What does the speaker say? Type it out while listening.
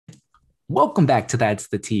Welcome back to That's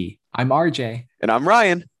the T. I'm RJ, And I'm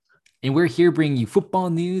Ryan. and we're here bringing you football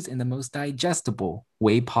news in the most digestible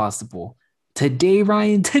way possible. Today,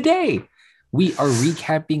 Ryan, today, we are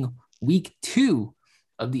recapping week 2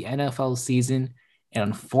 of the NFL season. And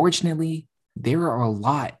unfortunately, there are a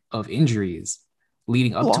lot of injuries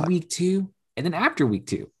leading A up to lot. week 2 and then after week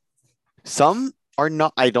 2. Some are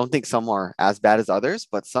not, I don't think some are as bad as others,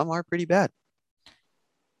 but some are pretty bad.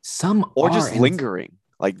 Some Or are, just and it's lingering,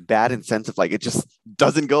 like bad in sense of like it just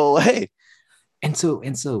doesn't go away. there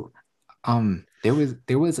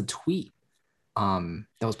was a tweet that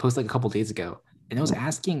was posted like a couple days ago, and it was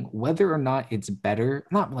asking whether or not it's better,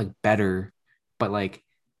 not like better, but like,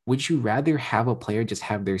 would you rather have a player just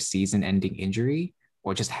have their season-ending injury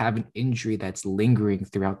or just have an injury that's lingering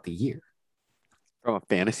throughout the year? From a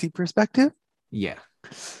fantasy perspective. Yeah.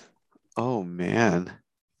 Oh man.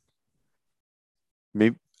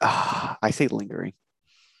 Maybe I say lingering.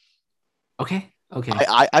 Okay. Okay.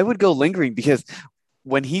 I would go lingering because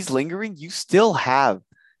when he's lingering, you still have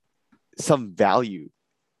some value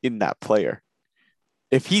in that player.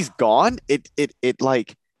 If he's gone, it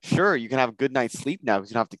like sure you can have a good night's sleep now because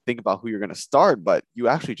you don't have to think about who you're gonna start, but you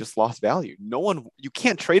actually just lost value. No one you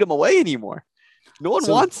can't trade him away anymore. No one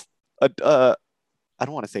So wants a I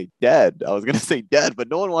don't want to say dead. I was gonna say dead, but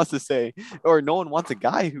no one wants to say or no one wants a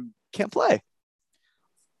guy who can't play.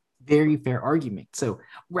 very fair argument. So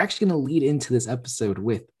we're actually going to lead into this episode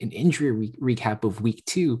with an injury recap of week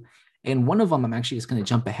 2, and one of them I'm actually just going to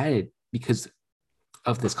jump ahead because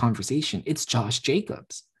of this conversation. It's Josh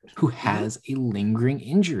Jacobs, who Mm-hmm. has a lingering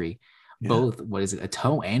injury, Yeah. both what is it, a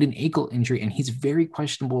toe and an ankle injury, and he's very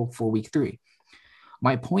questionable for week 3.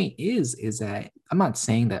 My point is that I'm not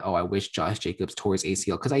saying that, oh, I wish Josh Jacobs tore his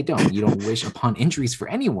ACL, because I don't. You don't wish upon injuries for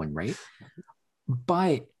anyone, right?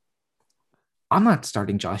 But I'm not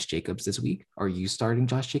starting Josh Jacobs this week. Are you starting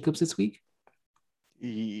Josh Jacobs this week?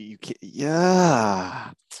 You can,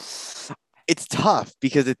 yeah. It's tough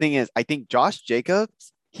because the thing is, I think Josh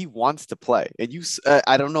Jacobs, he wants to play. And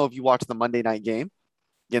I don't know if you watched the Monday night game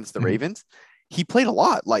against the Mm-hmm. Ravens. He played a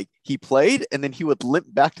lot. Like he played and then he would limp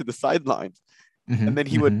back to the sidelines and then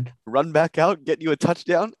Mm-hmm. he would Mm-hmm. run back out, get you a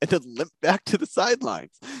touchdown, and then limp back to the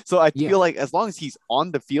sidelines. So I Yeah. feel like as long as he's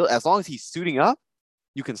on the field, as long as he's suiting up,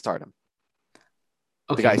 you can start him.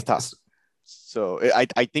 The guy's Okay. tough. So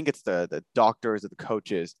I think it's the doctors or the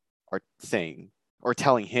coaches are saying or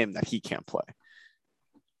telling him that he can't play.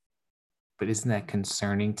 But isn't that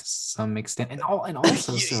concerning to some extent? And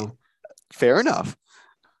also, so Fair enough.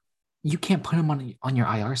 you can't put him on your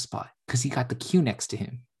IR spot because he got the Q next to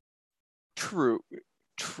him. True.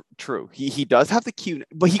 True. He does have the Q,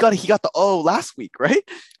 but he got the O last week, right?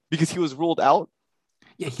 Because he was ruled out.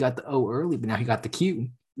 Yeah, he got the O early, but now he got the Q.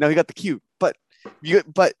 Now he got the Q. But you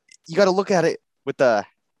got to look at it with the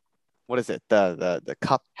what is it? The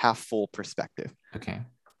cup half full perspective. Okay.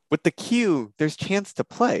 With the Q, there's chance to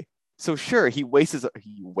play. So sure, he wastes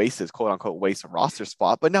quote unquote wastes a roster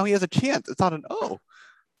spot, but now he has a chance. It's not an O.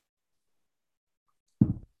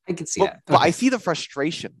 I can see But that. but I Okay. see the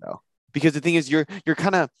frustration though, because the thing is you're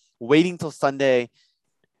kind of waiting till Sunday,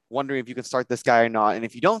 wondering if you can start this guy or not, and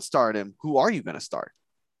if you don't start him, who are you going to start?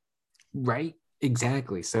 Right.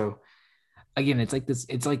 Exactly. So again, it's like this.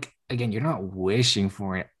 It's like, again, you're not wishing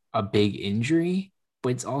for a big injury, but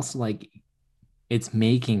it's also like it's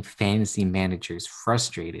making fantasy managers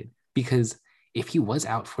frustrated because if he was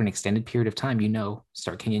out for an extended period of time,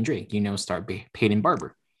 start Kenyon Drake, start Peyton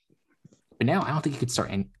Barber. But now I don't think you could start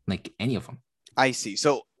any of them. I see.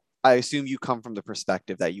 So I assume you come from the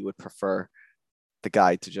perspective that you would prefer the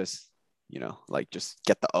guy to just, like just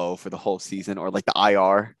get the O for the whole season or like the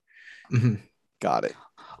IR. Mhm. Got it.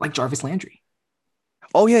 Like Jarvis Landry,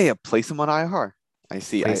 Oh yeah, yeah. Place him on IR. I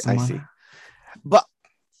see. I, place him I on. see. But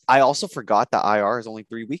I also forgot that IR is only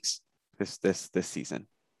 3 weeks this season.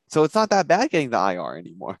 So it's not that bad getting the IR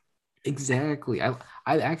anymore. Exactly. I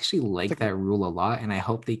actually It's like like that rule a lot, and I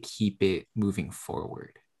hope they keep it moving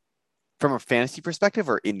forward. from a fantasy perspective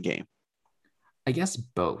or in game. I guess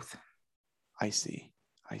both. I see.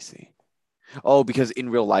 I see. Oh, because in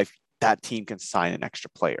real life, that team can sign an extra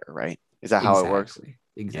player, right? Is that how it works?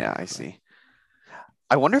 Exactly. Yeah, I Exactly. see.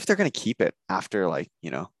 I wonder if they're going to keep it after like,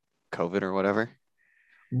 COVID or whatever.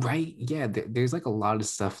 Right. Yeah. There's like a lot of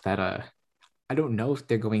stuff that I don't know if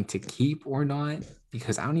they're going to keep or not,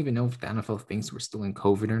 because I don't even know if the NFL thinks we're still in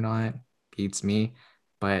COVID or not. Beats me,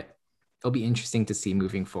 but it'll be interesting to see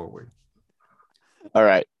moving forward. All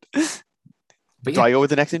right. But Do yeah, I go with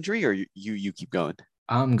the next injury or you keep going?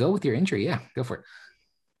 go with your injury. Yeah, go for it.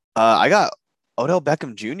 I got Odell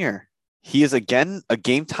Beckham Jr. He is again a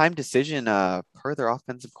game time decision per their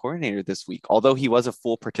offensive coordinator this week. Although he was a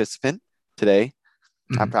full participant, today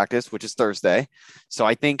at Mhm. practice, which is Thursday. So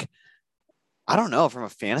I think, I don't know, from a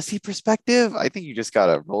fantasy perspective, I think you just got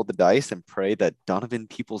to roll the dice and pray that Donovan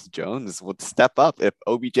Peoples-Jones would step up if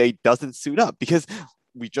OBJ doesn't suit up, because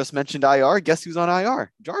we just mentioned IR. Guess who's on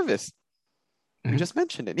IR? Jarvis. We Mhm. just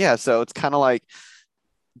mentioned it. Yeah. So it's kind of like,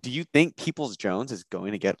 do you think Peoples-Jones is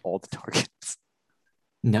going to get all the targets?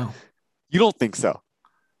 No, You don't think so?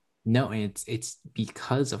 no, and it's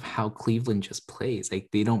because of how Cleveland just plays. Like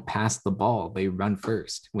they don't pass the ball; they run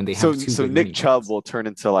first when they have two So good Nick running Chubb backs. will turn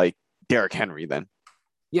into like Derrick Henry then.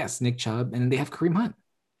 Yes, Nick Chubb, and they have Kareem Hunt,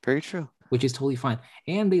 Very true. which is totally fine.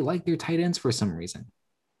 And they like their tight ends for some reason.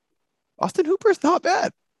 Austin Hooper's not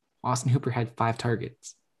bad. Austin Hooper had 5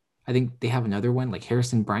 targets. I think they have another one like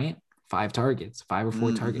Harrison Bryant, 5 targets, 5 or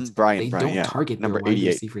 4 targets. Brian, They Brian, don't yeah. target their Number wide 88.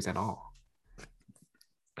 receivers at all.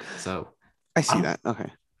 So I I see don't, that.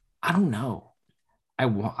 Okay. I don't know. I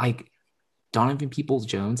want like Donovan Peoples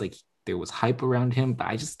Jones. Like there was hype around him, but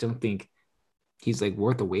I just don't think he's like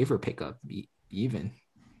worth a waiver pickup even.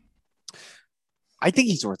 I think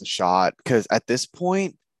he's worth a shot because at this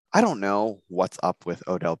point, I don't know what's up with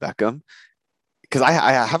Odell Beckham because I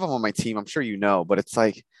have him on my team. I'm sure you know, but it's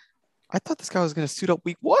like, I thought this guy was going to suit up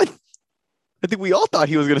week one. I think we all thought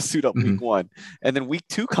he was going to suit up week Mhm. one. And then week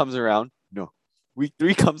two comes around. No. Week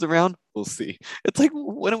three comes around. We'll see. It's like,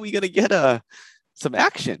 when are we going to get some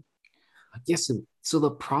action? Yes. So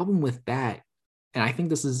the problem with that, and I think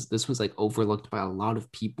this was like overlooked by a lot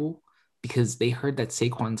of people because they heard that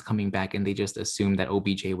Saquon's coming back and they just assumed that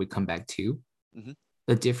OBJ would come back too. Mhm.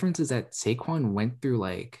 The difference is that Saquon went through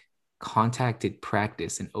like contacted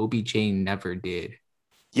practice and OBJ never did.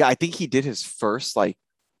 Yeah, I think he did his first like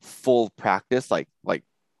full practice, like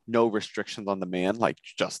no restrictions on the man, like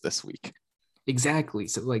just this week. Exactly.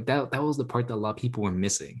 So like that was the part that a lot of people were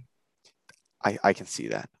missing. I can see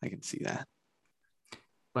that. I can see that.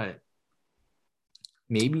 But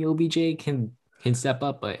maybe OBJ can step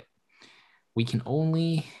up, but we can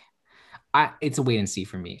only I it's a wait and see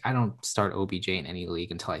for me. I don't start OBJ in any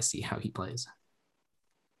league until I see how he plays.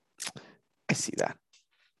 I see that.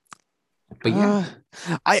 But yeah,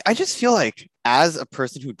 Uh, I just feel like as a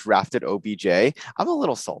person who drafted OBJ, I'm a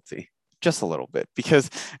little salty, just a little bit, because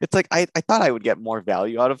it's like I thought I would get more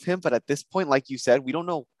value out of him, but at this point, like you said, we don't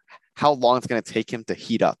know how long it's going to take him to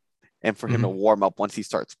heat up and for him to mhm. warm up once he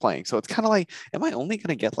starts playing. So it's kind of like, am I only going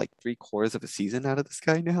to get like 3/4 of a season out of this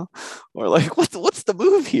guy now, or like what's the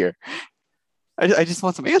move here? I just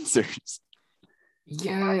want some answers.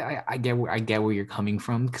 Yeah, I get where you're coming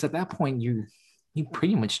from because at that point you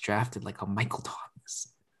pretty much drafted like a Michael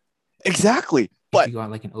Thomas Exactly, if but you got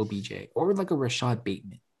like an OBJ or like a Rashad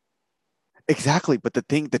Bateman. exactly, but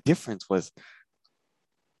the difference was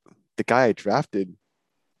the guy I drafted.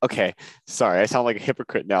 Okay, sorry, I sound like a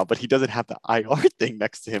hypocrite now, but he doesn't have the IR thing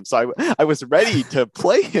next to him. So I was ready to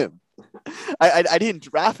play him. I didn't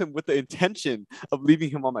draft him with the intention of leaving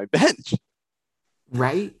him on my bench.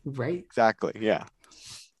 Right, right. Exactly. Yeah.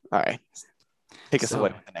 All right. Take us away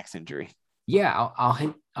So with the next injury. yeah, I'll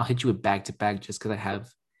hit you with back to back just because I have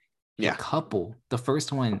a Yeah. couple. The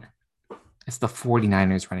first one is the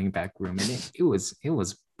 49ers running back room, and it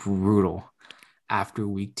was brutal after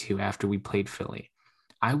week 2, after we played Philly.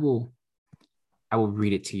 I will I will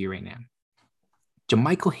read it to you right now.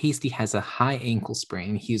 JaMycal Hasty has a high ankle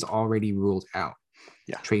sprain. He's already ruled out.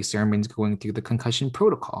 Yeah. Trey Sermon's going through the concussion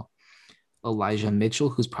protocol. Elijah Mitchell,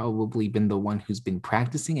 who's probably been the one who's been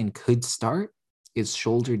practicing and could start, is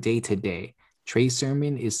shoulder day to day. Trey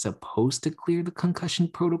Sermon is supposed to clear the concussion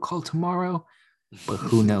protocol tomorrow, but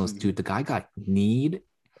who knows, dude? The guy got kneed.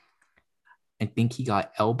 I think he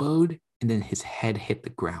got elbowed, and then his head hit the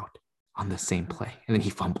ground on the same play, and then he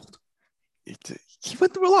fumbled. He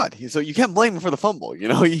went through a lot. So you can't blame him for the fumble. You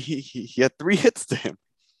know, he had 3 hits to him.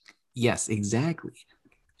 Yes, exactly.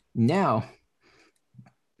 Now,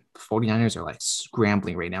 49ers are like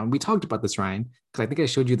scrambling right now. And we talked about this, Ryan, because I think I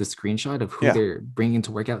showed you the screenshot of who Yeah. they're bringing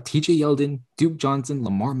to work out. TJ Yeldon, Duke Johnson,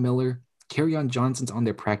 Lamar Miller, on Johnson's on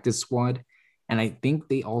their practice squad. And I think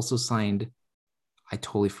they also signed, I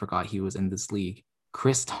totally forgot he was in this league,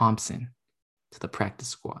 Chris Thompson to the practice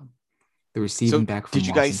squad. The So receiving back from did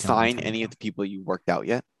you guys Washington a long sign time any ago. of the people you worked out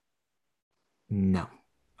yet? No.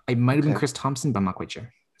 It might have been Okay. Chris Thompson, but I'm not quite sure.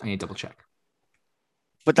 I need to double check.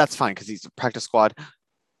 But that's fine because he's a practice squad.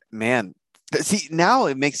 Man, see, now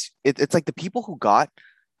it's like the people who got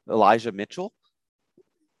Elijah Mitchell,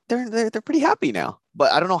 they're pretty happy now.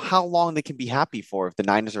 But I don't know how long they can be happy for if the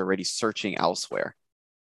Niners are already searching elsewhere.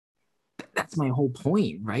 That's my whole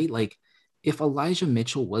point, right? Like, if Elijah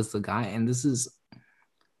Mitchell was the guy, and this is,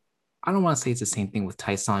 I don't want to say it's the same thing with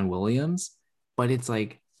Tyson Williams, but it's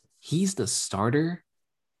like he's the starter,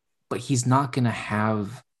 but he's not going to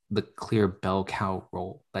have the clear bell cow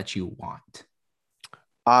role that you want.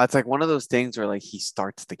 It's like one of those things where like he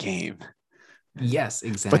starts the game, Yes,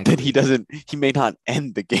 but then he exactly. doesn't. He may not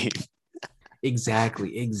end the game.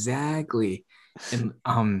 Exactly. And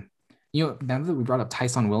now that we brought up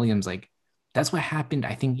Tyson Williams, like that's what happened,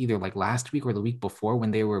 I think either like last week or the week before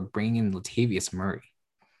when they were bringing in Latavius Murray.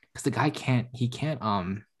 Because the guy can't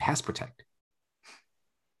pass protect.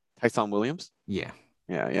 Tyson Williams. Yeah.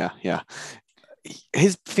 Yeah.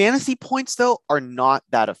 His fantasy points though are not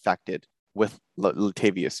that affected with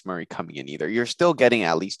Latavius Murray coming in either. You're still getting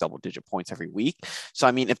at least double-digit points every week. So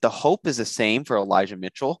I mean, if the hope is the same for Elijah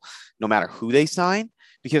Mitchell, no matter who they sign,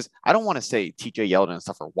 because I don't want to say TJ Yeldon and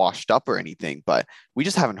stuff are washed up or anything, but we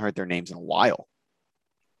just haven't heard their names in a while.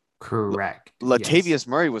 Correct. Yes. Latavius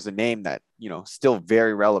Murray was a name that, still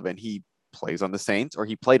very relevant. He plays on the Saints, or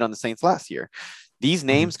he played on the Saints last year. These Mhm.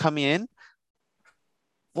 names coming in,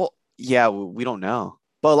 well, yeah, we don't know.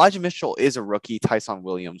 But Elijah Mitchell is a rookie. Tyson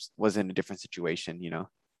Williams was in a different situation.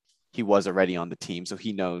 He was already on the team, so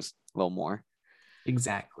he knows a little more.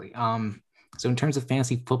 Exactly. So in terms of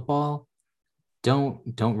fantasy football, don't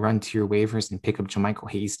run to your waivers and pick up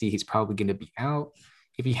JaMycal Hasty. He's probably going to be out.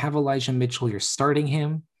 If you have Elijah Mitchell, you're starting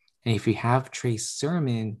him. And if you have Trey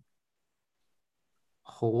Sermon,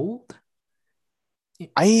 hold.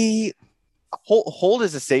 I hold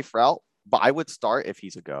is a safe route, but I would start if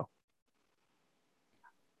he's a go.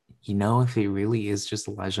 If it really is just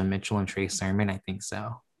Elijah Mitchell and Trey Sermon, I think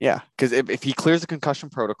so. Yeah, because if he clears the concussion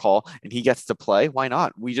protocol and he gets to play, why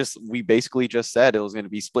not? We basically just said it was going to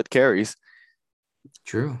be split carries.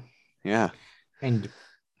 True. Yeah. And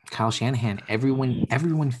Kyle Shanahan,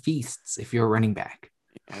 everyone feasts if you're a running back.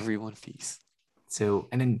 Everyone feasts. So,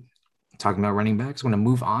 and then talking about running backs, I want to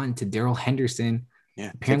move on to Darrell Henderson.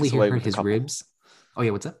 Yeah. Apparently he hurt his ribs. Oh,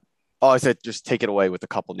 yeah. What's up? Oh, I said just take it away with a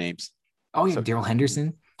couple names. Oh, yeah. Darrell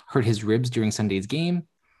Henderson hurt his ribs during Sunday's game.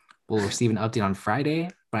 We'll receive an update on Friday,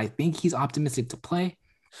 but I think he's optimistic to play.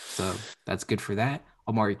 So that's good for that.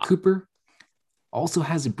 Amari Cooper also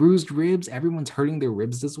has bruised ribs. Everyone's hurting their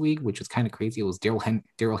ribs this week, which was kind of crazy. It was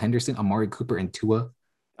Darrell Henderson, Amari Cooper, and Tua.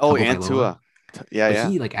 Oh, and Tua. Yeah, but yeah.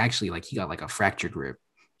 He got like a fractured rib.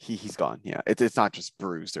 He's gone. Yeah, it's not just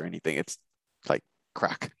bruised or anything. It's like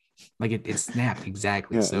crack. Like it snapped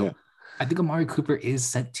exactly. Yeah. I think Amari Cooper is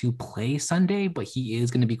set to play Sunday, but he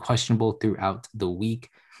is going to be questionable throughout the week.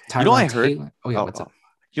 I heard. Oh yeah, what's up?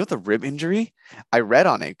 The rib injury? I read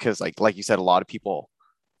on it because like you said, a lot of people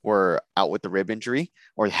were out with the rib injury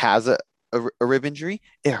or has a rib injury.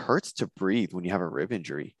 It hurts to breathe when you have a rib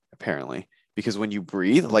injury, apparently, because when you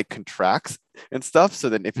breathe, like contracts and stuff. So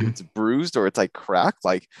then if it's bruised or it's like cracked,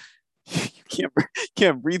 like you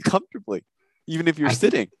can't breathe comfortably, even if you're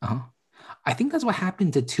sitting. I think that's what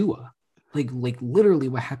happened to Tua. Like literally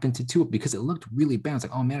what happened to Tua, because it looked really bad. It's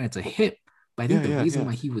like, oh man, it's a hip. But I think the reason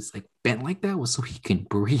why he was like bent like that was so he can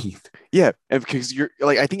breathe. Yeah, and because you're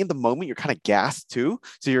like, I think in the moment you're kind of gassed too,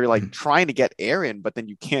 so you're like trying to get air in, but then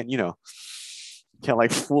you can't, can't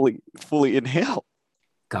like fully inhale.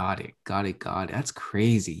 Got it. That's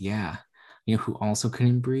crazy. Yeah. You know who also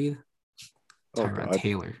couldn't breathe? Tyrod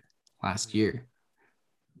Taylor last year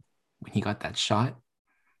when he got that shot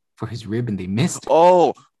for his rib and they missed.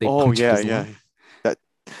 Yeah. That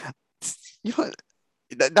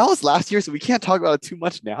that was last year, so we can't talk about it too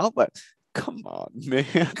much now. But come on, man,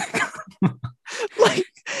 like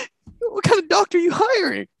what kind of doctor are you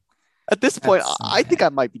hiring? At this point, I think I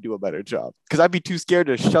might be doing a better job because I'd be too scared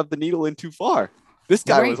to shove the needle in too far. This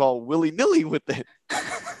guy was all willy-nilly with it.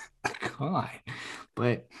 God.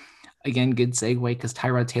 But again, good segue because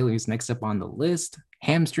Tyrod Taylor is next up on the list.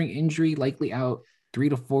 Hamstring injury, likely out 3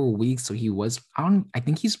 to 4 weeks. So he was on, I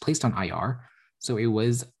think he's placed on IR. So it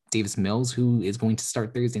was Davis Mills who is going to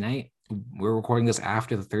start Thursday night. We're recording this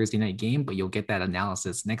after the Thursday night game, but you'll get that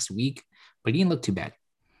analysis next week. But he didn't look too bad.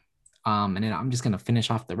 And then I'm just going to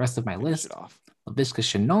finish off the rest of my list. Laviska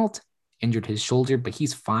Shenault injured his shoulder, but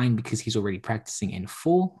he's fine because he's already practicing in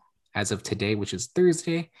full as of today, which is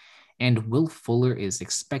Thursday. And Will Fuller is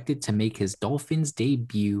expected to make his Dolphins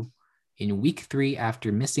debut in week 3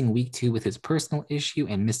 after missing week 2 with his personal issue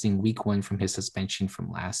and missing week 1 from his suspension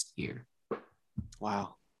from last year.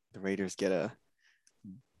 Wow. The Raiders get a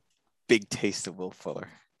big taste of Will Fuller.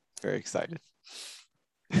 Very excited.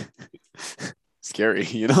 Scary,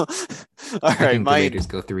 All right, the Raiders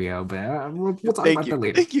go 3-0, but we'll talk about that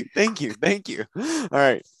later. Thank you. All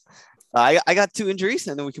right. I got 2 injuries,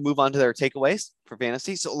 and then we can move on to their takeaways for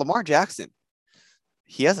fantasy. So Lamar Jackson,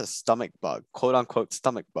 he has a stomach bug, quote unquote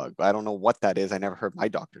stomach bug. I don't know what that is. I never heard my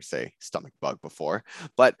doctor say stomach bug before.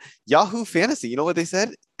 But Yahoo Fantasy, you know what they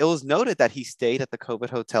said? It was noted that he stayed at the COVID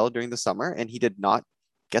hotel during the summer and he did not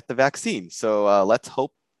get the vaccine. So let's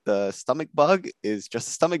hope the stomach bug is just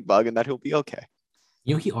a stomach bug and that he'll be okay.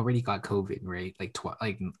 You know, he already got COVID, right? Like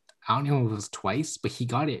I don't know if it was twice, but he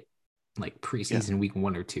got it like Yeah. preseason week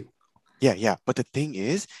 1 or 2. Yeah. Yeah. But the thing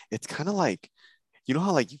is, it's kind of like, you know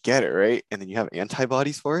how like you get it, right? And then you have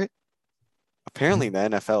antibodies for it. Apparently Mhm.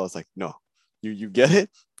 the NFL is like, no, you get it,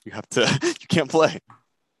 you have to you can't play.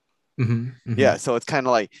 Mhm, Yeah, mhm. so it's kind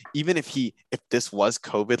of like even if this was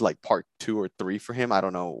COVID like part 2 or 3 for him, I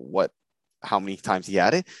don't know how many times he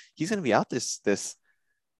had it. He's gonna be out this this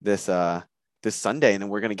Sunday, and then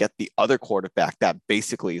we're gonna get the other quarterback that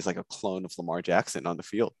basically is like a clone of Lamar Jackson on the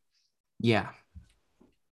field. Yeah.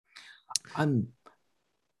 I'm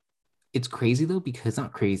It's crazy though, because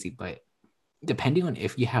not crazy, but depending on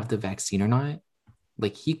if you have the vaccine or not,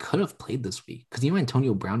 like he could have played this week because you know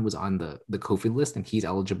Antonio Brown was on the COVID list and he's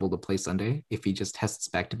eligible to play Sunday if he just tests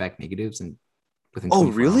back to back negatives and within Oh,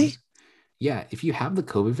 24 really? hours. Yeah, if you have the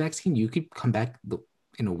COVID vaccine, you could come back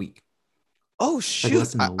in a week, Oh like shoot.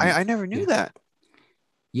 less than I a I week. never knew Yeah, that.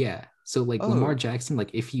 yeah. So like Lamar Oh. Jackson, like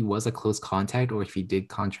if he was a close contact or if he did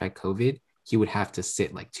contract COVID, he would have to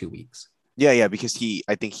sit like 2 weeks. Yeah, yeah, because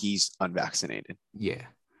I think he's unvaccinated. Yeah,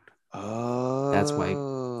 that's why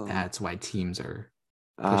Oh. that's why teams are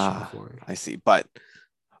pushing Ah, for it. I see. But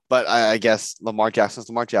I guess Lamar Jackson's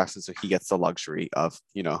Lamar Jackson, so he gets the luxury of,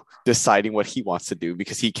 deciding what he wants to do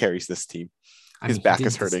because he carries this team. I His mean, back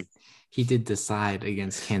is hurting. he did decide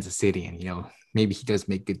against Kansas City, and maybe he does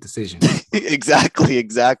make good decisions. Exactly,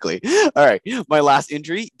 exactly. All right. My last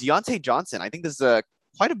injury, Deontay Johnson. I think this is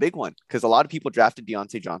quite a big one because a lot of people drafted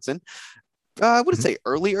Deontay Johnson. I wouldn't Mhm. say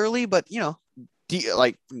early, but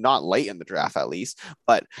like not late in the draft at least.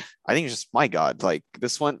 But I think it's just my God, like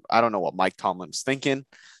this one, I don't know what Mike Tomlin's thinking,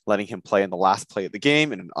 letting him play in the last play of the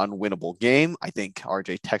game in an unwinnable game. I think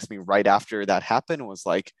RJ texted me right after that happened and was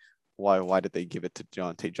like, why did they give it to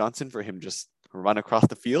Deontay Johnson for him just run across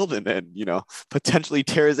the field and then potentially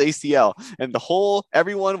tear his ACL? And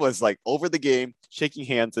everyone was like over the game, shaking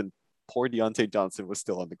hands, and poor Deontay Johnson was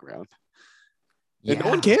still on the ground. And no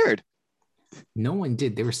one Yeah, cared. no one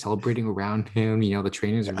did. They were celebrating around him. The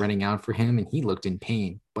trainers were Yeah. running out for him, and he looked in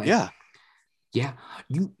pain. But Yeah. yeah,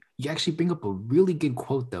 you actually bring up a really good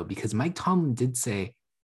quote though, because Mike Tomlin did say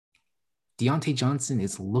Deontay Johnson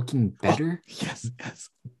is looking Oh, better, yes, yes.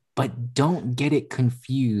 but don't get it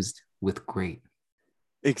confused with great.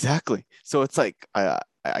 Exactly. So it's like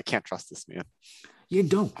I can't trust this man. You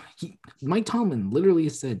don't. Mike Tomlin literally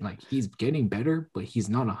said like he's getting better, but he's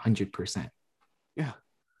not 100%. Yeah.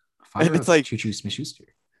 And Fire it's up like, Choo Smith Schuster.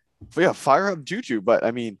 yeah, fire up Juju. But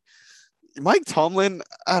I mean, Mike Tomlin,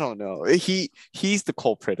 I don't know. He's the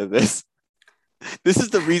culprit of this. This is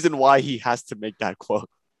the reason why he has to make that quote.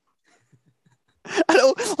 I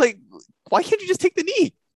don't like, why can't you just take the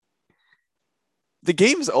knee? The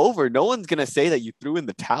game's over. No one's gonna say that you threw in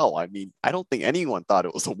the towel. I mean, I don't think anyone thought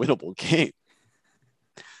it was a winnable game.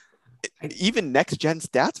 I, Even next gen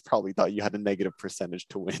stats probably thought you had a negative percentage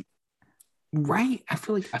to win. right? I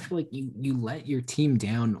feel like you let your team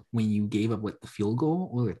down when you gave up what the field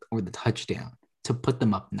goal or the touchdown to put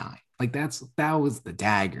them up 9. Like that was the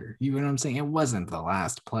dagger. You know what I'm saying? It wasn't the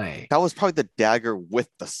last play. That was probably the dagger with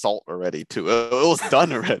the salt already too. It was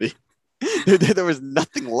done already. There was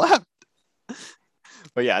nothing left.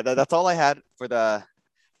 But yeah, that's all I had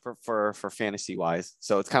for fantasy wise.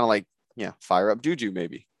 So it's kind of like, yeah, fire up Juju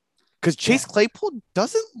maybe because Yeah. Chase Claypool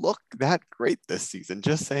doesn't look that great this season.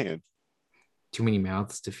 Just saying, Too many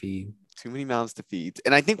mouths to feed. too many mouths to feed.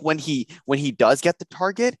 And I think when he does get the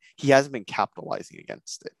target, he hasn't been capitalizing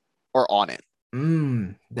against it or on it,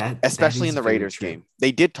 That especially is in the very Raiders true. game.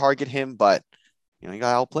 They did target him, but he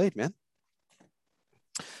got outplayed, man.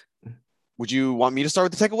 Would you want me to start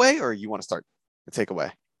with the takeaway or you want to start the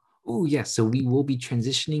takeaway? Oh, yeah. So we will be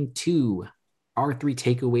transitioning to our 3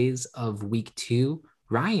 takeaways of week 2.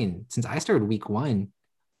 Ryan, since I started week 1,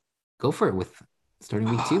 go for it with starting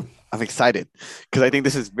week 2. I'm excited because I think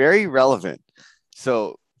this is very relevant.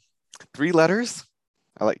 So 3 letters.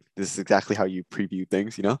 I like this is exactly how you preview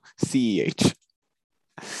things, CEH.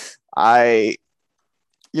 I,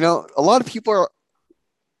 a lot of people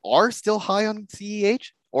are still high on CEH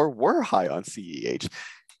or were high on CEH.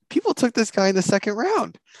 People took this guy in the second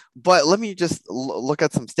round. But let me just look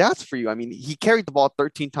at some stats for you. I mean, he carried the ball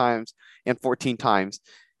 13 times and 14 times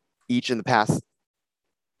each in the past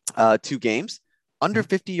 2 games, under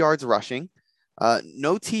 50 yards rushing,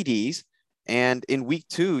 no TDs, And in week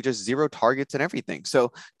 2, just 0 targets and everything.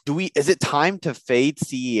 So is it time to fade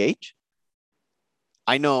CEH?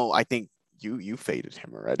 I know, I think you faded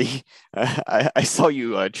him already. I saw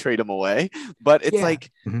you trade him away, but it's Yeah.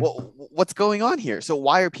 like, Mhm. what's going on here? So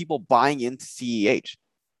why are people buying into CEH?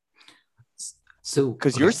 So,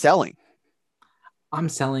 Because you're okay, selling. I'm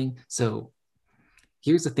selling. So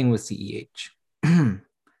here's the thing with CEH.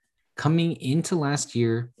 Coming into last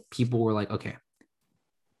year, people were like, okay,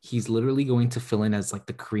 he's literally going to fill in as like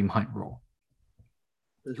the Kareem Hunt role.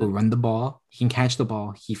 He'll Mhm. run the ball, he can catch the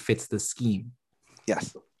ball, he fits the scheme.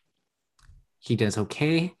 Yes. He does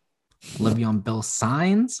okay. Le'Veon Bell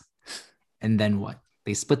signs, and then what?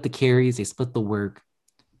 They split the carries, they split the work,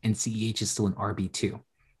 and CEH is still an RB2.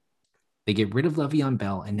 They get rid of Le'Veon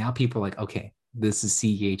Bell, and now people are like, okay, this is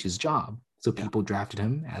CEH's job. So Yeah. people drafted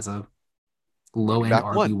him as a low Running end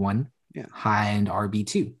back one. RB1, Yeah. high end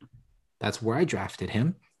RB2. That's where I drafted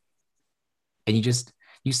him. And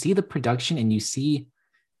you see the production and you see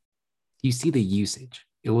the usage.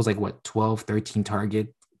 It was like what 12, 13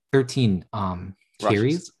 target, 13 Rushes.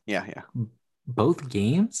 carries Yeah. Yeah. both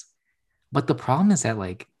games. But the problem is that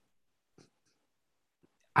like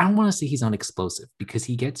I don't want to say he's unexplosive because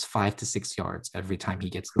he gets 5 to 6 yards every time he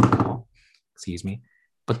gets the ball. Excuse me.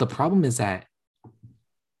 But the problem is that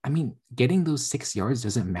I mean, getting those 6 yards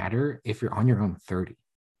doesn't matter if you're on your own 30.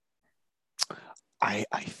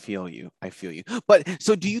 I feel you. I feel you. But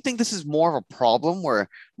so do you think this is more of a problem where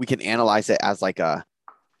we can analyze it as like a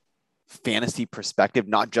fantasy perspective,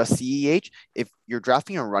 not just CEH? If you're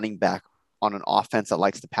drafting a running back on an offense that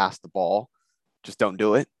likes to pass the ball, just don't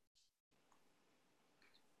do it.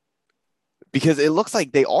 Because it looks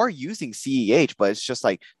like they are using CEH, but it's just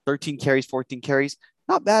like 13 carries, 14 carries,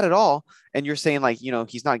 not bad at all. And you're saying like,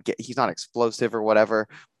 he's not explosive or whatever,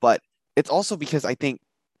 but it's also because I think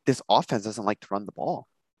this offense doesn't like to run the ball.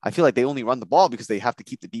 I feel like they only run the ball because they have to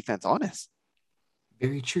keep the defense honest.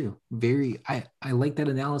 Very true. I like that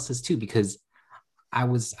analysis too because I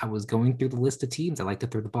was going through the list of teams I like to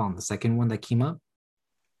throw the ball. And the second one that came up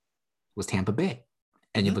was Tampa Bay.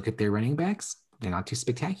 And you Mm-hmm. look at their running backs, they're not too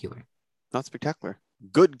spectacular. Not spectacular.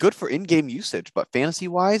 Good for in-game usage, but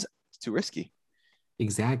fantasy-wise, it's too risky.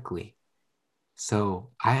 Exactly. So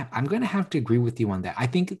I'm gonna have to agree with you on that. I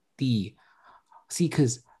think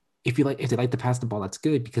because if they like to pass the ball, that's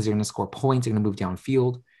good because they're gonna score points, they're gonna move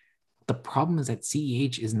downfield. The problem is that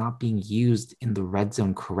CEH is not being used in the red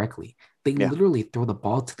zone correctly. They Yeah. literally throw the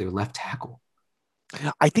ball to their left tackle.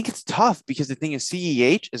 I think it's tough because the thing is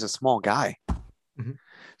CEH is a small guy. Mhm.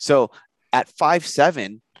 So at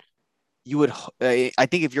 5'7", you would I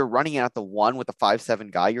think if you're running at the one with a 5'7"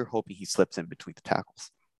 guy, you're hoping he slips in between the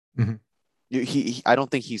tackles. Mhm. I don't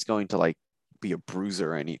think he's going to like be a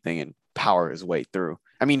bruiser or anything and power his way through.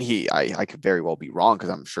 I mean, I could very well be wrong because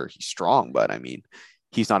I'm sure he's strong, but I mean,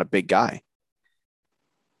 he's not a big guy.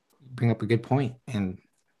 Bring up a good point, and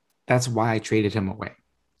that's why I traded him away.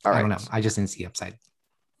 All I right, don't know. I just didn't see upside.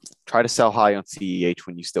 try to sell high on CEH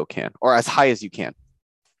when you still can, or as high as you can.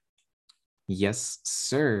 Yes,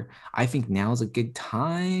 sir. I think now is a good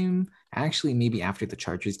time. Actually, maybe after the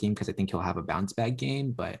Chargers game because I think he'll have a bounce back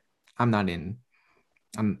game. But I'm not in.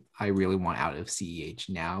 I really want out of CEH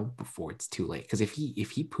now before it's too late. Because if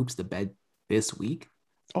he poops the bed this week,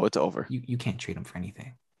 Oh, it's over. you can't trade him for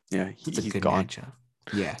anything. Yeah, It's a he's good gone. matchup.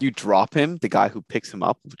 Yeah. You drop him, the guy who picks him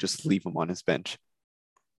up will just leave him on his bench.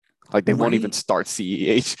 Like they won't even Right. start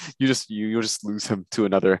CEH. You just lose him to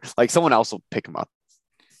another. Like someone else will pick him up.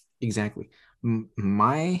 Exactly.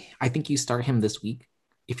 I think you start him this week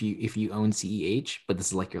if you own CEH, but this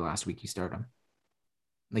is like your last week you start him.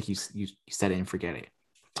 Like you set it and forget it.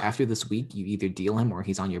 After this week, you either deal him or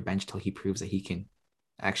he's on your bench till he proves that he can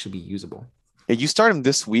actually be usable. Yeah, you start him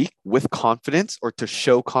this week with confidence or to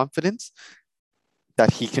show confidence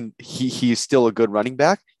that he is still a good running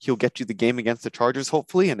back. He'll get you the game against the Chargers,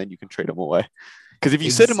 hopefully, and then you can trade him away. Because if you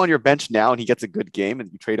sit him Ex- on your bench now and he gets a good game and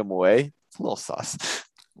you trade him away, it's a little sus.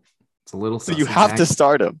 it's a little So you sus, have to exactly.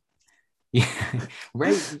 start him. Yeah,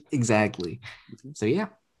 right, exactly. So yeah,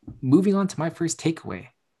 moving on to my first takeaway.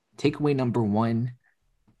 Takeaway number one: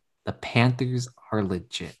 the Panthers are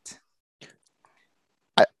legit.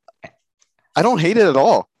 I, I don't hate it at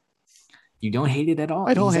all. You don't hate it at all,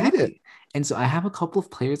 I don't hate it. exactly. And so I have a couple of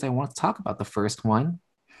players I want to talk about. The first one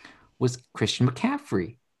was Christian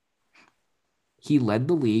McCaffrey. He led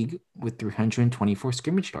the league with 324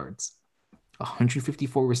 scrimmage yards,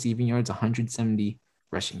 154 receiving yards, 170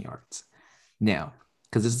 rushing yards. Now,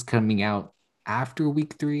 because this is coming out after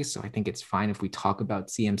week 3, so I think it's fine if we talk about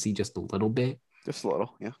CMC just a little bit. Just a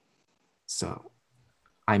little, yeah. So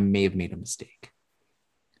I may have made a mistake.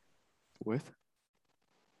 With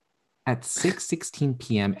At 6:16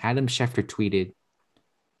 p.m., Adam Schefter tweeted,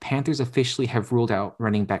 Panthers officially have ruled out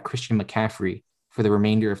running back Christian McCaffrey for the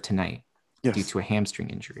remainder of tonight due to a hamstring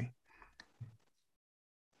injury.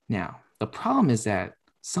 Now, the problem is that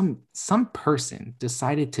some person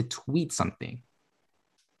decided to tweet something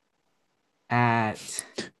at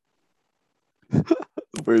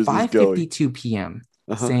 5:52 p.m.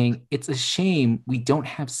 saying it's a shame we don't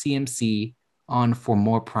have CMC on for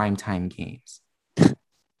more primetime games.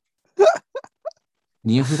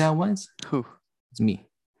 You know who that was? Who? It's me.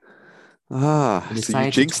 So you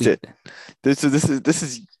jinxed it. This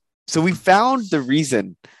is so we found the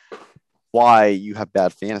reason why you have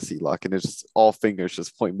bad fantasy luck, and it's just all fingers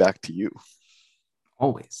just pointing back to you.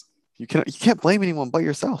 Always. You can't blame anyone but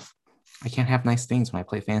yourself. I can't have nice things when I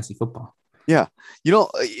play fantasy football. Yeah.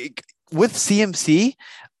 With CMC,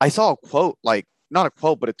 I saw a quote, like not a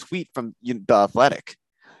quote, but a tweet from The Athletic,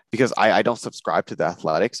 because I don't subscribe to The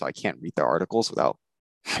Athletic, so I can't read their articles without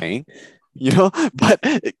paying, but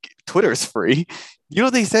Twitter is free.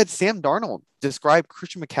 They said Sam Darnold described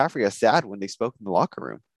Christian McCaffrey as sad when they spoke in the locker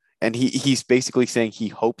room. And he's basically saying he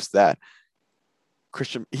hopes that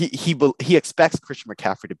he expects Christian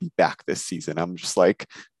McCaffrey to be back this season. I'm just like,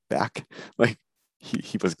 back? Like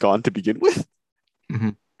he was gone to begin with? Mm-hmm.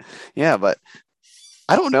 Yeah, but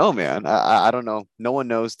I don't know, man. I don't know. No one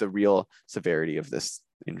knows the real severity of this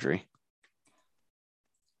injury.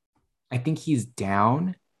 I think he's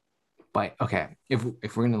down, but okay. If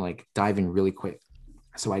we're gonna like dive in really quick,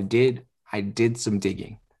 so I did some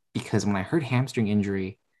digging, because when I heard hamstring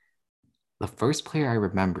injury, the first player I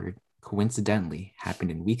remembered coincidentally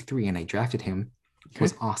happened in week 3, and I drafted him,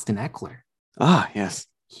 was Austin Eckler. Ah, yes.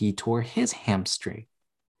 He tore his hamstring.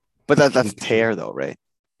 But that's tear though, right?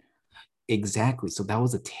 Exactly. So that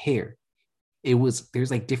was a tear.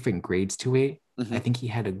 There's like different grades to it. Mm-hmm. I think he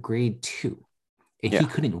had a grade 2, and he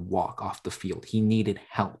couldn't walk off the field. He needed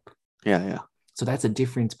help. Yeah. So that's a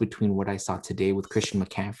difference between what I saw today with Christian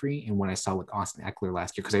McCaffrey and what I saw with Austin Eckler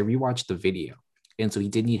last year, because I rewatched the video. And so he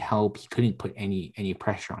did need help. He couldn't put any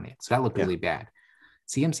pressure on it. So that looked really bad.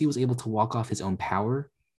 CMC was able to walk off his own power.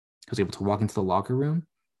 He was able to walk into the locker room.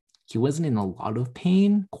 He wasn't in a lot of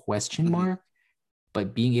pain, question mark,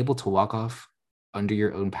 but being able to walk off under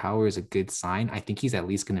your own power is a good sign. I think he's at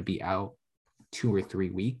least going to be out 2 or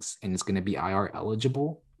 3 weeks, and it's going to be IR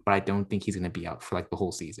eligible, but I don't think he's going to be out for like the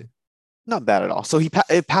whole season. Not bad at all. So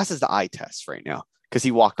it passes the eye test right now because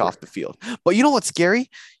he walked off the field. But you know what's scary?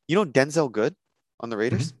 Denzel Good on the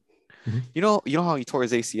Raiders? Mm-hmm. You know how he tore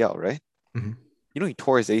his ACL, right? Mm-hmm. He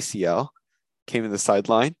tore his ACL, came in the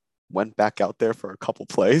sideline, went back out there for a couple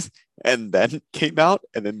plays, and then came out,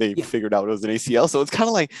 and then they figured out it was an ACL. So it's kind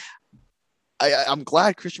of like, I'm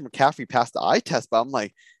glad Christian McCaffrey passed the eye test, but I'm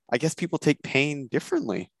like, I guess people take pain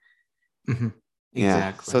differently. Mm-hmm.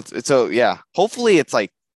 Exactly. Yeah. So hopefully it's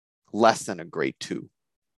like less than a grade 2,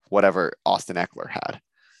 whatever Austin Eckler had.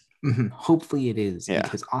 Mm-hmm. Hopefully it is,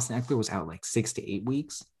 because Austin Eckler was out like 6 to 8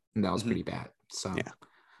 weeks, and that was pretty bad. So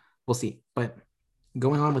we'll see. But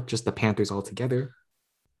going on with just the Panthers altogether,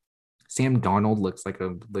 Sam Darnold looks like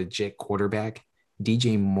a legit quarterback.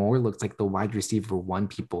 DJ Moore looks like the wide receiver 1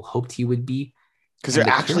 people hoped he would be. Because they're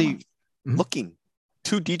actually looking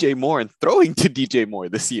to DJ Moore and throwing to DJ Moore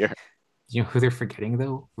this year. You know who they're forgetting,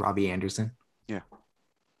 though? Robbie Anderson. Yeah.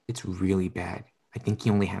 It's really bad. I think he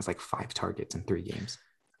only has like 5 targets in 3 games.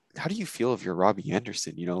 How do you feel if you're Robbie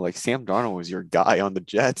Anderson? Like Sam Darnold was your guy on the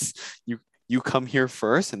Jets. You come here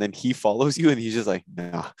first, and then he follows you, and he's just like,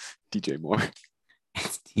 nah, DJ Moore.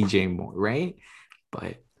 It's DJ Moore, right?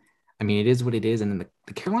 But I mean, it is what it is. And then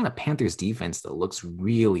the Carolina Panthers defense, though, looks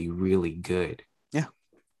really, really good. Yeah.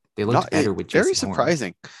 They looked better with Jesse very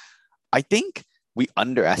surprising. Moore. I think we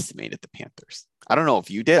underestimated the Panthers. I don't know if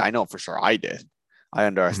you did. I know for sure I did. I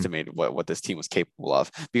underestimated what this team was capable of,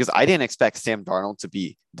 because I didn't expect Sam Darnold to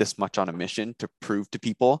be this much on a mission to prove to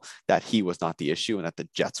people that he was not the issue and that the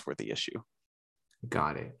Jets were the issue.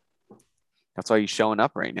 Got it. That's why he's showing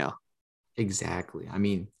up right now. Exactly. I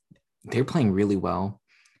mean, they're playing really well.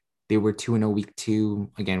 They were 2-0 week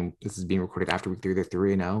 2. Again, this is being recorded after week 3. They're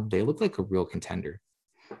 3-0. They look like a real contender.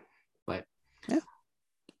 But yeah,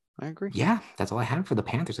 I agree. Yeah, that's all I had for the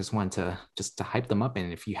Panthers. I just wanted to hype them up.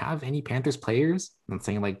 And if you have any Panthers players, I'm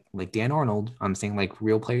saying like Dan Arnold, I'm saying like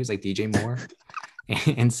real players like DJ Moore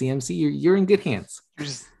and CMC, you're in good hands. You're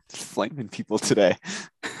just flaming people today.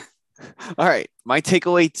 All right, my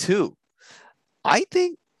takeaway 2. I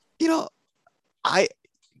think, I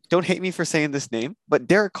don't hate me for saying this name, but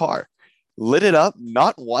Derek Carr lit it up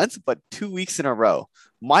not once, but 2 weeks in a row.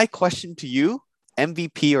 My question to you,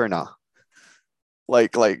 MVP or not?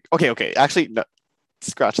 Like, okay. Actually, no,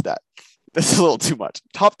 scratch that. That's a little too much.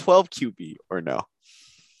 Top 12 QB or no?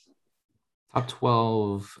 Top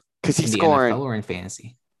 12 Because in he's the scoring NFL or in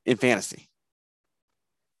fantasy? in fantasy.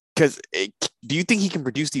 Because do you think he can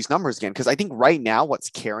produce these numbers again? Because I think right now what's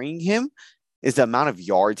carrying him is the amount of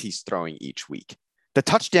yards he's throwing each week. The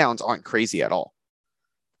touchdowns aren't crazy at all.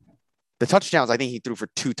 The touchdowns, I think he threw for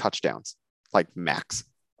 2 touchdowns, like max.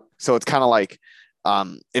 So it's kind of like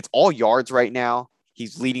it's all yards right now.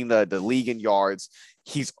 He's leading the league in yards.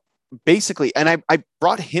 He's basically, and I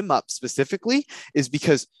brought him up specifically is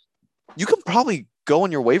because you can probably go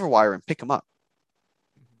on your waiver wire and pick him up.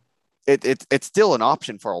 It's still an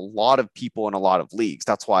option for a lot of people in a lot of leagues.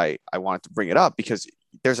 That's why I wanted to bring it up, because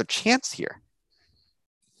there's a chance here.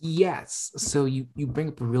 Yes. So you bring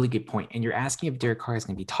up a really good point, and you're asking if Derek Carr is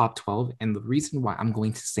going to be top 12. And the reason why I'm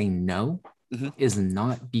going to say no is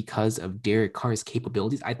not because of Derek Carr's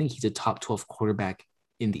capabilities. I think he's a top 12 quarterback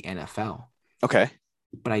in the NFL. Okay.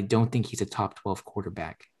 But I don't think he's a top 12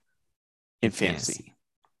 quarterback in fantasy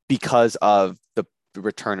because of the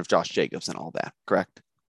return of Josh Jacobs and all that, correct?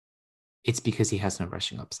 It's because he has no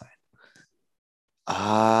rushing upside.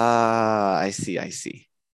 I see.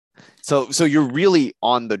 So you're really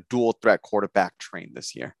on the dual threat quarterback train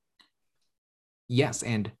this year. Yes,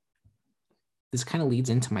 and this kind of leads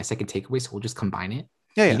into my second takeaway, so we'll just combine it.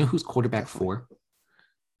 Yeah. You know who's quarterback for?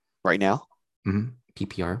 Right now?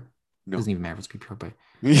 PPR. No. Doesn't even matter if it's PPR, but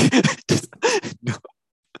no.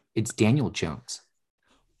 It's Daniel Jones.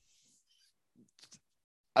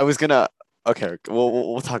 I was gonna. Okay,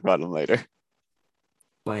 we'll talk about him later.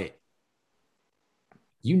 But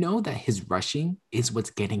you know that his rushing is what's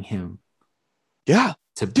getting him to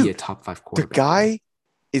be a top 5 quarterback. The guy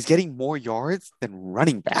is getting more yards than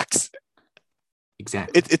running backs.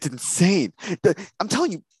 Exactly. It's insane. I'm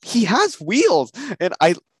telling you, he has wheels. And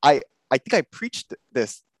I think I preached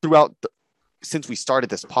this throughout since we started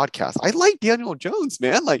this podcast. I like Daniel Jones,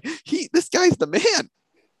 man. Like this guy's the man.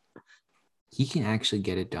 He can actually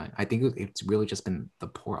get it done. I think it's really just been the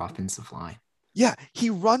poor offensive line. Yeah, he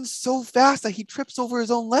runs so fast that he trips over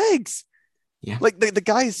his own legs. Yeah. Like the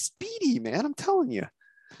guy is speedy, man. I'm telling you.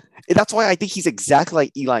 And that's why I think he's exactly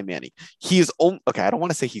like Eli Manning. He is okay. I don't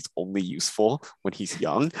want to say he's only useful when he's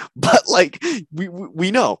young, but like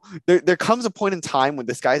we know there comes a point in time when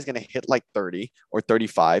this guy is going to hit like 30 or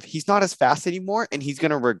 35. He's not as fast anymore, and he's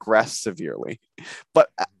going to regress severely. But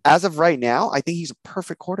as of right now, I think he's a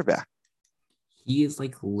perfect quarterback. He is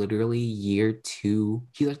like literally year 2.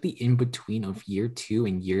 He's like the in between of year 2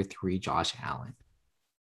 and year 3 Josh Allen.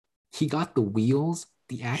 He got the wheels.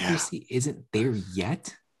 The accuracy isn't there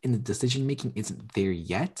yet, and the decision making isn't there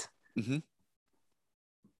yet. But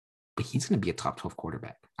he's going to be a top 12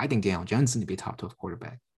 quarterback. I think Daniel Jones is going to be a top 12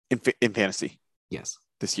 quarterback in fantasy. Yes,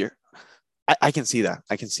 this year. I can see that.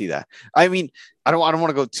 I mean, I don't want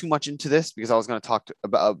to go too much into this because I was going to talk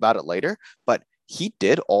about it later. But he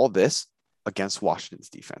did all this against Washington's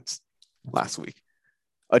defense last week,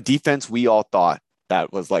 a defense we all thought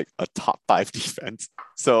that was like a top 5 defense.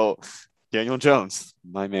 So Daniel Jones,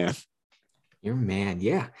 my man. Your man,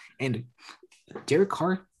 yeah. And Derek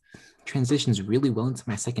Carr transitions really well into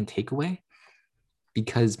my second takeaway,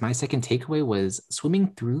 because my second takeaway was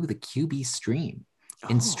swimming through the QB stream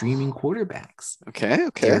and streaming quarterbacks. Okay.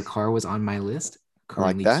 Derek Carr was on my list,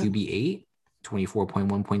 currently like QB 8,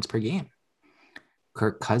 24.1 points per game.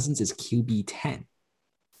 Kirk Cousins is QB 10,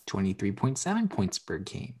 23.7 points per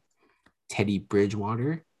game. Teddy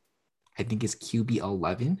Bridgewater, I think, is QB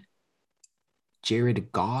 11.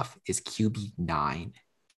 Jared Goff is QB 9.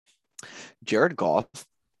 Jared Goff,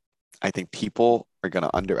 I think people are going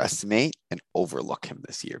to underestimate and overlook him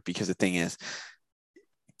this year, because the thing is,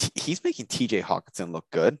 he's making TJ Hawkinson look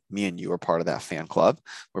good. Me and you are part of that fan club.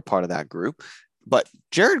 We're part of that group. But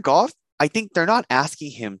Jared Goff, I think they're not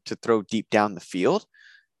asking him to throw deep down the field,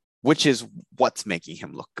 which is what's making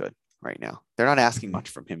him look good right now. They're not asking much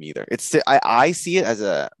from him either. I see it as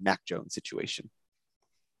a Mac Jones situation.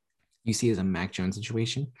 You see it as a Mac Jones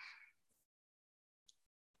situation?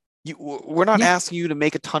 We're not asking you to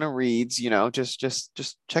make a ton of reads,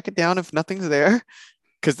 just check it down if nothing's there,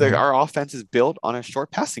 because our offense is built on a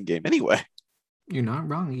short passing game anyway. You're not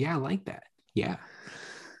wrong. Yeah, I like that. Yeah.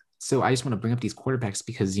 So I just want to bring up these quarterbacks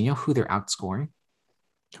because you know who they're outscoring?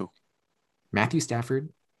 Who? Matthew Stafford,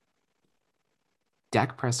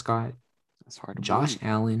 Dak Prescott, that's hard to Josh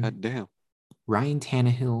believe. Allen, God damn. Ryan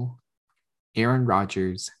Tannehill, Aaron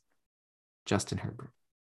Rodgers, Justin Herbert.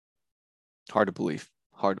 Hard to believe.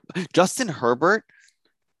 Justin Herbert,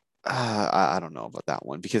 I don't know about that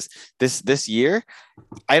one, because this year,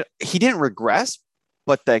 he didn't regress,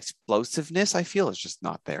 but the explosiveness, I feel, is just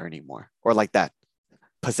not there anymore. Or like that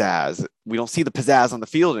pizzazz. We don't see the pizzazz on the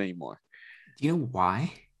field anymore. Do you know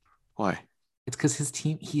why? Why? It's because his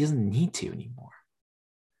team, he doesn't need to anymore.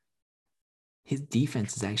 His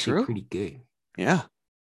defense is actually True. pretty good. Yeah.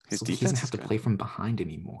 His So he doesn't defense have is to good. play from behind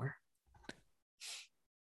anymore.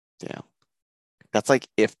 Damn. That's like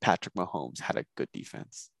if Patrick Mahomes had a good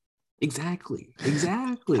defense. Exactly. Like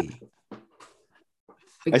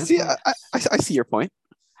I that's see. why, I see your point.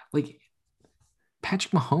 like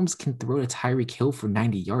Patrick Mahomes can throw to Tyreek Hill for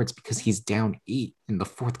 90 yards because he's down 8 in the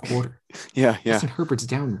fourth quarter. Yeah. Justin Herbert's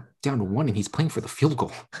down 1 and he's playing for the field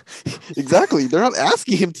goal. Exactly. They're not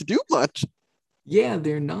asking him to do much. Yeah,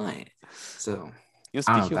 they're not. So I don't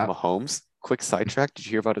Speaking know of that. Mahomes, quick sidetrack. Did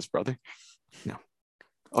you hear about his brother? No.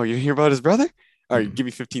 Oh, you didn't hear about his brother? All right, Mm-mm. give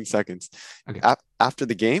me 15 seconds. Okay. After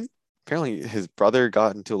the game, apparently his brother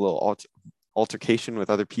got into a little altercation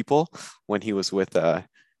with other people when he was with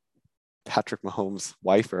Patrick Mahomes'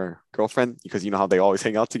 wife or girlfriend, because you know how they always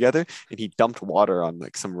hang out together, and he dumped water on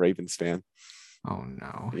like some Ravens fan. Oh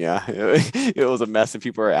no. Yeah, it was a mess, and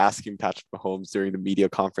people are asking Patrick Mahomes during the media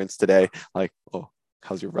conference today, like, "Oh,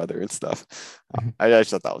 how's your brother and stuff." I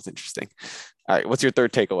just thought that was interesting. All right, what's your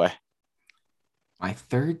third takeaway? My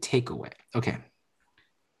third takeaway. Okay.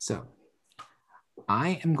 So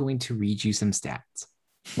I am going to read you some stats.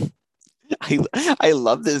 I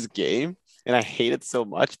love this game, and I hate it so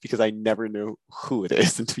much because I never know who it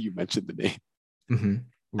is until you mention the name. Mm-hmm.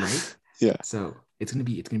 Right? Yeah. So it's gonna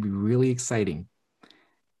be really exciting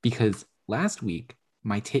because last week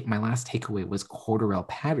my last takeaway was Cordarrelle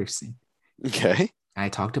Patterson. Okay. I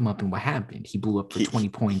talked him up, and what happened? He blew up for 20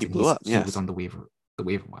 points, he and blew up. he was Yes. on the waiver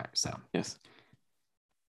wire. So Yes.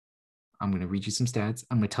 I'm gonna read you some stats.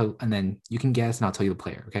 I'm gonna tell you, and then you can guess, and I'll tell you the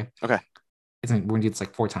player. Okay. Okay. We're gonna do this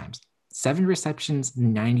like 4 times. 7 receptions,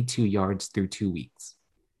 92 yards through 2 weeks.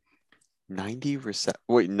 90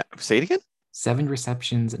 Wait, say it again. 7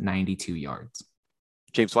 receptions, 92 yards.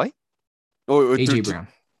 James White. Oh, AJ Brown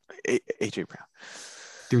AJ Brown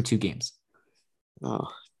through 2 games.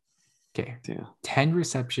 Oh. Okay. Yeah. 10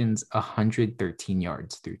 receptions, 113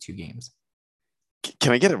 yards through 2 games.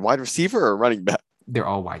 Can I get a wide receiver or a running back? They're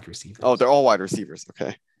all wide receivers. Oh, they're all wide receivers.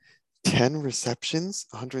 Okay. 10 receptions,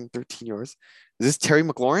 113 yards. Is this Terry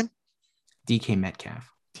McLaurin? DK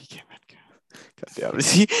Metcalf. DK Metcalf. God damn it.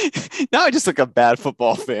 See, now I just look a bad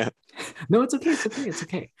football fan. No, it's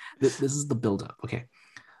okay. This is the buildup. Okay.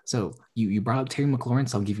 So you brought up Terry McLaurin,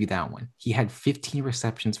 so I'll give you that one. He had 15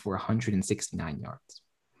 receptions for 169 yards.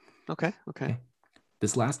 Okay.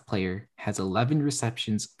 This last player has 11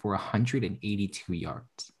 receptions for 182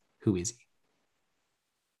 yards. Who is he?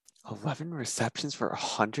 11 receptions for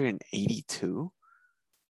 182?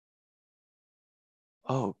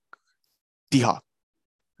 Oh, D-Hop.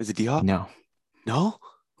 Is it D-Hop? No. No?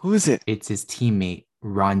 Who is it? It's his teammate,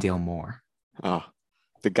 Rondale Moore. Oh,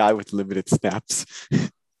 the guy with limited snaps.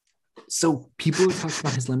 So people are talking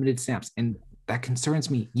about his limited snaps, and that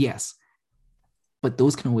concerns me, yes. But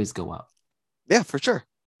those can always go up. Yeah, for sure.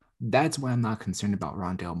 That's why I'm not concerned about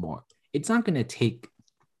Rondale Moore. It's not going to take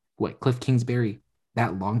Cliff Kingsbury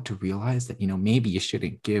that long to realize that, maybe you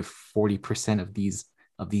shouldn't give 40% of these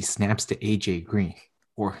snaps to AJ Green,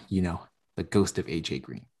 or, the ghost of AJ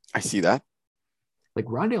Green. I see that. Like,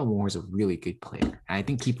 Rondale Moore is a really good player. And I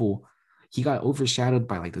think he got overshadowed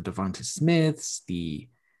by like the Devonta Smiths, the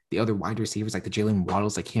other wide receivers, like the Jalen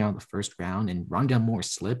Waddles that came out in the first round, and Rondale Moore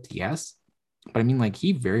slipped, yes. But I mean, like,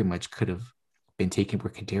 he very much could have been taken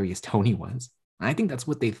where Kadarius Toney was. And I think that's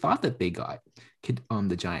what they thought that they got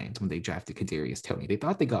the Giants when they drafted Kadarius Toney. They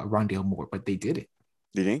thought they got Rondale Moore, but they didn't.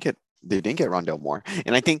 They didn't get Rondale Moore.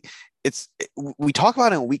 And I think we talk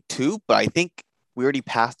about it in week 2, but I think we already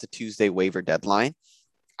passed the Tuesday waiver deadline.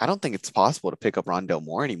 I don't think it's possible to pick up Rondale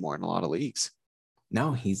Moore anymore in a lot of leagues.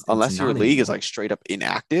 No, unless your league is like straight up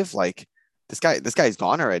inactive. Like this guy's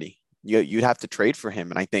gone already. You'd have to trade for him.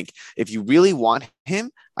 And I think if you really want him,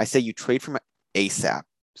 I say you trade for him ASAP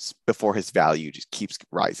before his value just keeps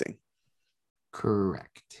rising.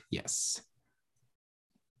 Correct. Yes.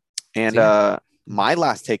 And my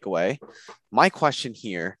last takeaway, my question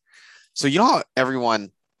here. So you know how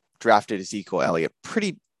everyone drafted Ezekiel Elliott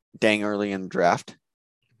pretty dang early in the draft,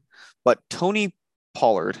 but Tony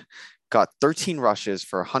Pollard got 13 rushes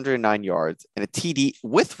for 109 yards and a TD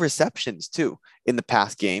with receptions too in the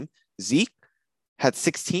past game. Zeke had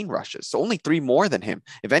 16 rushes, so only 3 more than him.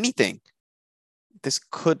 If anything, this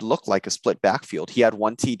could look like a split backfield. He had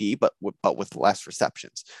 1 TD, but with less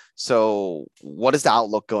receptions. So what is the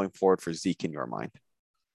outlook going forward for Zeke in your mind?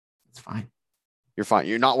 It's fine. You're fine.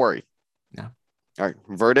 You're not worried. No. All right.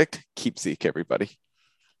 Verdict, keep Zeke, everybody.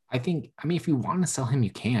 I mean, if you want to sell him,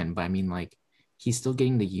 you can, but I mean, like, he's still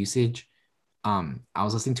getting the usage. I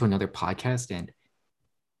was listening to another podcast, and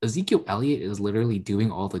Ezekiel Elliott is literally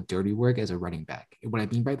doing all the dirty work as a running back. And what I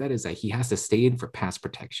mean by that is that he has to stay in for pass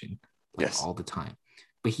protection like Yes. all the time.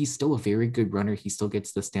 But he's still a very good runner. He still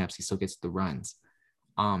gets the snaps. He still gets the runs.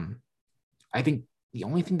 Um, I think the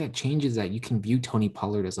only thing that changes is that you can view Tony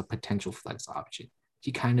Pollard as a potential flex option.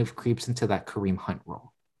 He kind of creeps into that Kareem Hunt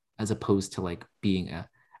role, as opposed to like being a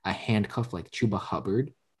handcuff like Chuba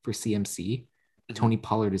Hubbard for CMC. Mhm. Tony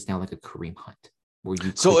Pollard is now like a Kareem Hunt, where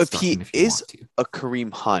you So could if start him he if you is want to. a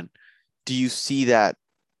Kareem Hunt, do you see that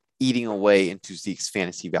eating away into Zeke's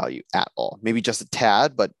fantasy value at all? Maybe just a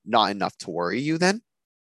tad, but not enough to worry you then?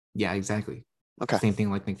 Yeah, exactly. Okay, Same thing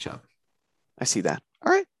like Nick Chubb. I see that.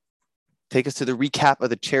 All right. Take us to the recap of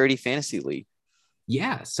the Charity Fantasy League.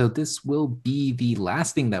 Yeah, so this will be the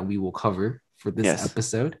last thing that we will cover for this Yes.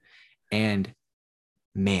 episode. And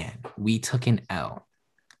man, we took an L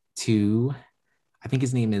to, I think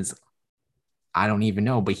his name is, I don't even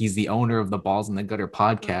know, but he's the owner of the Balls in the Gutter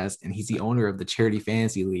podcast, and he's the owner of the Charity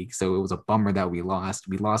Fantasy League. So it was a bummer that we lost.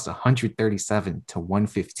 We lost 137 to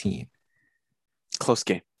 115. Close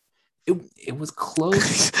game. It was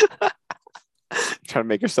close Trying to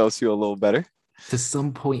make ourselves feel a little better. to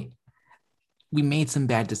some point. We made some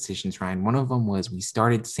bad decisions, Ryan. One of them was we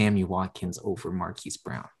started Sammy Watkins over Marquise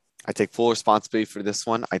Brown. I take full responsibility for this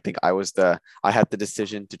one. I think I had the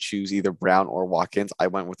decision to choose either Brown or Watkins. I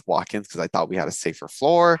went with Watkins because I thought we had a safer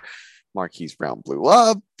floor. Marquise Brown blew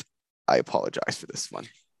up. I apologize for this one.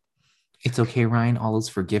 It's okay, Ryan. All is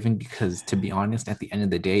forgiven because, to be honest, at the end of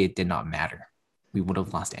the day, it did not matter. We would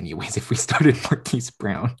have lost anyways if we started Marquise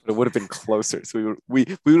Brown. But it would have been closer. So we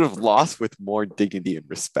would have lost with more dignity and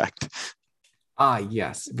respect.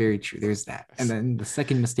 Yes, very true. There's that. And then the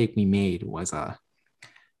second mistake we made was I'll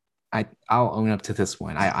own up to this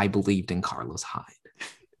one. I believed in Carlos Hyde.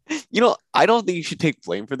 I don't think you should take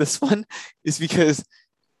blame for this one. Is because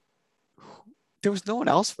there was no one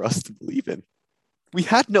else for us to believe in. We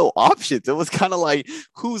had no options. It was kind of like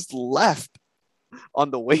who's left on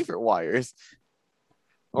the waiver wires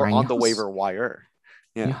or Ryan, on the waiver wire.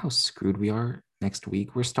 Yeah. You know how screwed we are next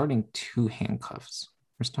week? We're starting 2 handcuffs.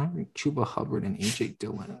 We're starting Chuba Hubbard and AJ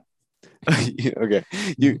Dillon. Okay.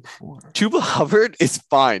 Chuba Hubbard is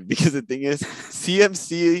fine because the thing is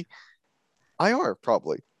CMC IR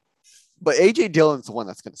probably. But AJ Dillon's the one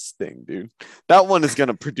that's going to sting, dude. That one is going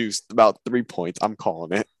to produce about 3 points. I'm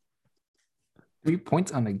calling it. 3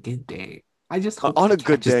 points on a good day. I just hope on a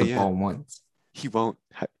good day, the ball once. He won't.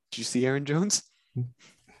 Did you see Aaron Jones?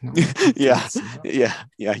 No, yeah.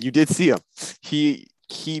 You did see him.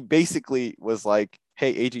 He basically was like,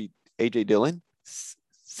 "Hey, AJ Dillon,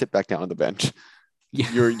 sit back down on the bench. Yeah.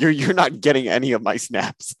 You're not getting any of my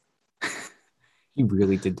snaps." He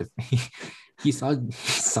really did. He saw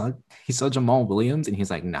Jamal Williams and he's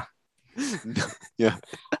like, "Nah." Yeah,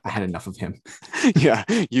 I had enough of him. Yeah,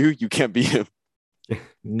 you can't beat him.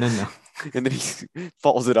 No. And then he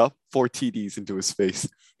follows it up 4 TDs into his face.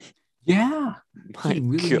 Yeah, My he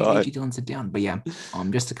really God. made AJ Dillon sit down. But yeah,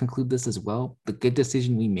 just to conclude this as well, the good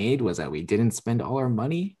decision we made was that we didn't spend all our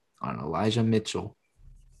money on Elijah Mitchell.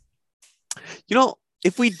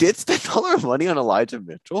 If we did spend all our money on Elijah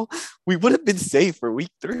Mitchell, we would have been safe for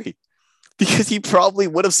week 3 because he probably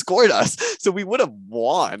would have scored us. So we would have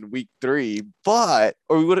won week 3,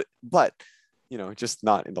 just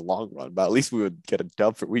not in the long run. But at least we would get a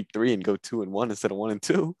dub for week 3 and go 2-1 instead of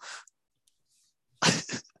 1-2.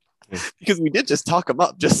 Because we did just talk him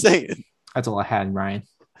up, just saying. That's all I had, Ryan.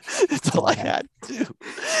 That's all I had too.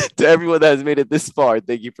 To everyone that has made it this far,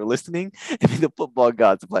 thank you for listening. And may the football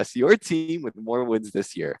gods bless your team with more wins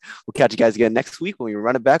this year. We'll catch you guys again next week when we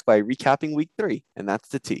run it back by recapping week 3. And that's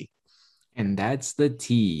the T. And that's the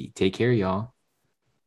T. Take care, y'all.